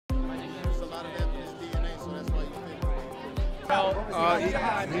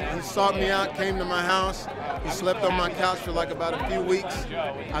He sought me out, came to my house. He slept on my couch for like about a few weeks.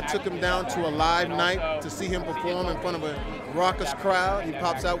 I took him down to a live night to see him perform in front of a raucous crowd. He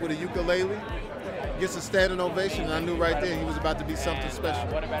pops out with a ukulele, gets a standing ovation, and I knew right there he was about to be something special.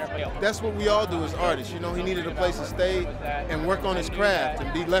 That's what we all do as artists. You know, he needed a place to stay and work on his craft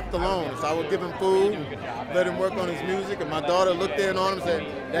and be left alone. So I would give him food and let him work on his music. And my daughter looked in on him and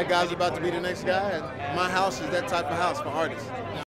said, that guy's about to be the next guy. And my house is that type of house for artists.